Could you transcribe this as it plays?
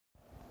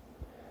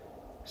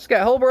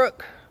Scott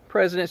Holbrook,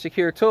 President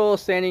Secure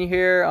Tools, standing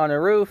here on a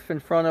roof in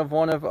front of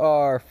one of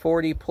our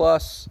 40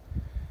 plus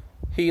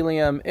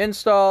helium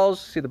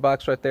installs. See the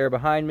box right there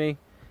behind me.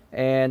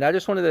 And I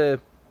just wanted to,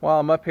 while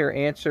I'm up here,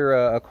 answer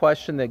a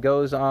question that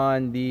goes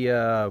on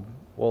the,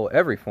 well,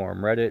 every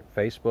forum, Reddit,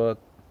 Facebook,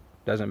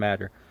 doesn't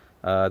matter.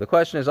 The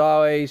question is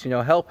always,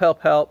 help,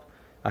 help, help.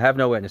 I have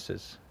no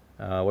witnesses.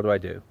 What do I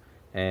do?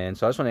 And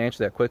so I just want to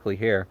answer that quickly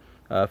here.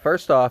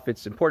 First off,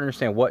 it's important to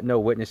understand what no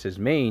witnesses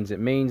means. It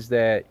means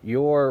that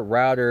your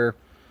router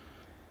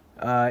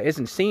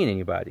isn't seeing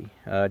anybody.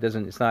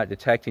 It's not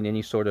detecting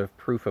any sort of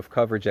proof of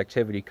coverage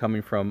activity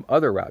coming from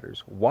other routers.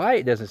 Why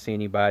it doesn't see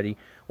anybody?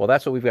 Well,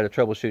 that's what we've got to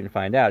troubleshoot and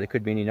find out. It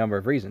could be any number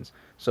of reasons.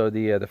 So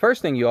the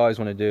first thing you always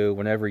want to do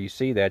whenever you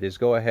see that is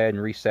go ahead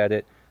and reset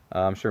it.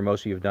 I'm sure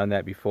most of you have done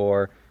that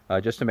before.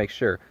 Just to make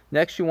sure.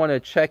 Next, you want to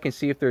check and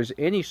see if there's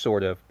any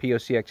sort of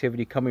POC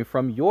activity coming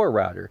from your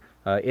router.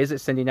 Is it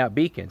sending out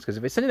beacons? Because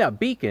if it's sending out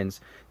beacons,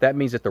 that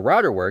means that the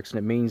router works, and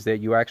it means that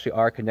you actually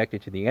are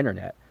connected to the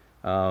internet.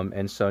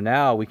 And so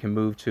now we can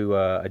move to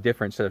a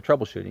different set of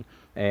troubleshooting.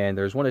 And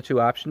there's one of two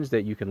options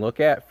that you can look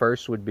at.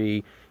 First would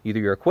be either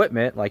your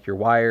equipment, like your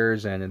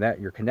wires and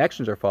that your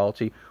connections are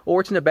faulty,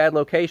 or it's in a bad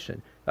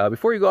location.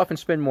 Before you go off and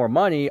spend more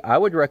money, I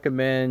would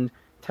recommend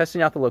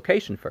testing out the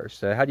location first.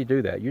 How do you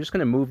do that? You're just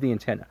going to move the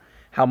antenna.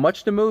 How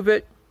much to move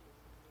it?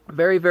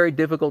 Very, very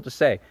difficult to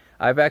say.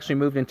 I've actually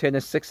moved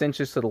antennas 6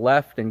 inches to the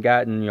left and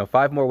gotten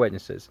 5 more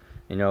witnesses.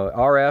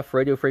 RF,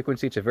 radio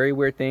frequency, it's a very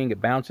weird thing.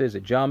 It bounces,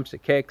 it jumps,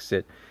 it kicks,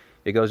 it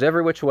goes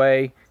every which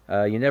way.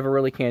 You never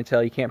really can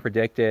tell. You can't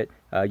predict it.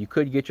 You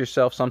could get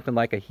yourself something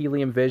like a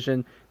helium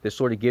vision that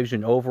sort of gives you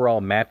an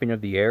overall mapping of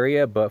the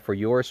area, but for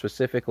your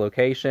specific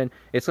location,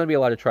 it's going to be a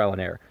lot of trial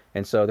and error.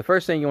 And so the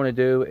first thing you want to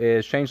do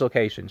is change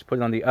locations. Put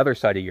it on the other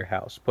side of your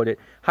house. Put it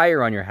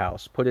higher on your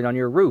house. Put it on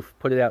your roof.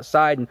 Put it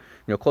outside and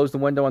close the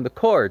window on the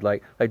cord.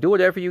 Like do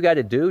whatever you got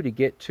to do to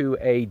get to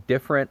a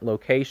different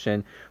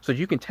location so that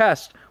you can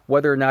test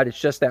whether or not it's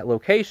just that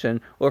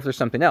location or if there's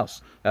something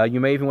else. You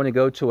may even want to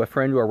go to a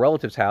friend or a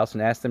relative's house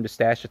and ask them to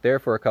stash it there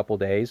for a couple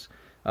days.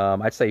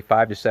 I'd say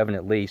 5 to 7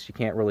 at least. You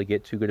can't really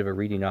get too good of a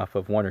reading off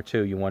of 1 or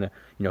 2. You want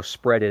to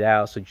spread it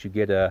out so that you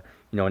get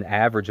an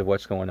average of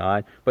what's going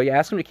on. But you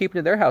ask them to keep it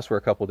in their house for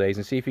a couple days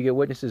and see if you get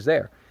witnesses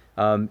there.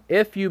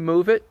 If you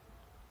move it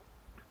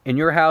in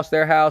your house,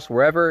 their house,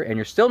 wherever, and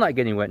you're still not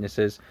getting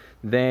witnesses,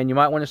 then you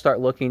might want to start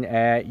looking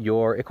at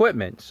your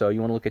equipment. So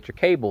you want to look at your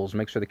cables,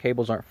 make sure the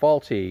cables aren't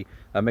faulty,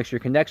 make sure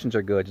your connections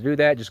are good. To do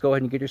that, just go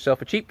ahead and get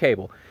yourself a cheap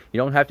cable. You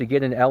don't have to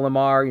get an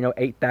LMR,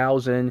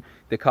 8,000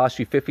 that costs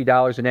you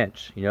 $50 an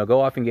inch.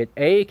 Go off and get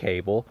a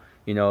cable,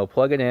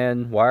 plug it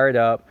in, wire it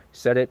up,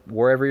 set it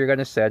wherever you're going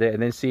to set it,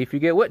 and then see if you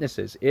get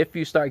witnesses. If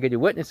you start getting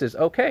witnesses,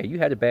 okay, you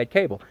had a bad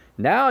cable.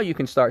 Now you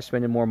can start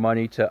spending more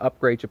money to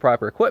upgrade your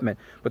proper equipment.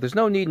 But there's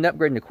no need in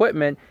upgrading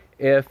equipment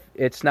if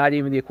it's not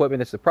even the equipment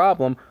that's the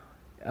problem,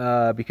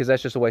 because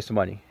that's just a waste of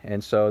money.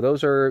 And so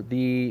those are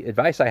the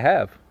advice I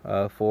have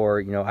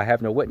for, I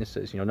have no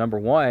witnesses. Number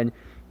one,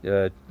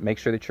 make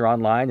sure that you're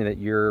online and that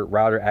your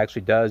router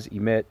actually does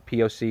emit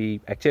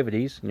POC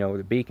activities,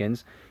 the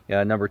beacons.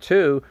 Number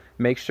two,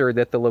 make sure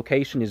that the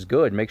location is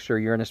good. Make sure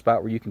you're in a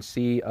spot where you can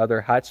see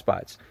other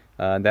hotspots.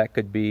 That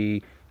could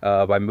be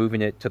by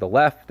moving it to the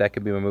left. That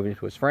could be by moving it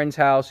to his friend's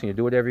house.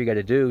 Do whatever you got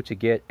to do to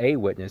get a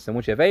witness. And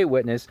once you have a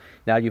witness,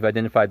 now you've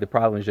identified the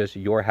problem is just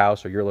your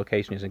house or your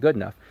location isn't good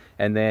enough.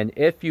 And then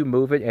if you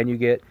move it and you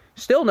get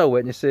still no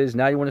witnesses,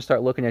 now you want to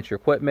start looking at your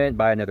equipment,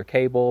 buy another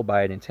cable,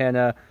 buy an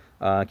antenna.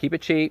 Keep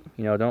it cheap.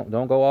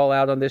 Don't go all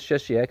out on this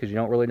just yet because you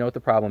don't really know what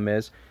the problem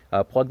is.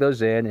 Plug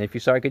those in, and if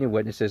you start getting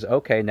witnesses,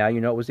 okay, now you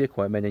know it was the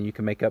equipment, and you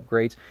can make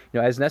upgrades,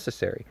 as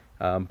necessary.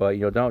 But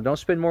don't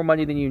spend more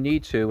money than you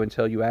need to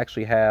until you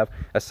actually have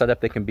a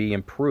setup that can be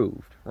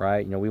improved,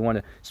 right? We want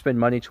to spend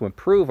money to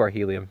improve our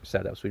helium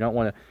setups. We don't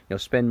want to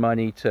spend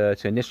money to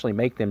initially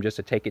make them just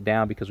to take it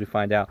down because we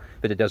find out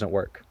that it doesn't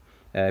work.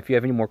 If you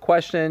have any more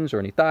questions or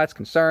any thoughts,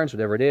 concerns,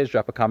 whatever it is,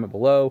 drop a comment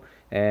below,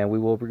 and we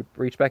will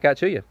reach back out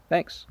to you.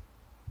 Thanks.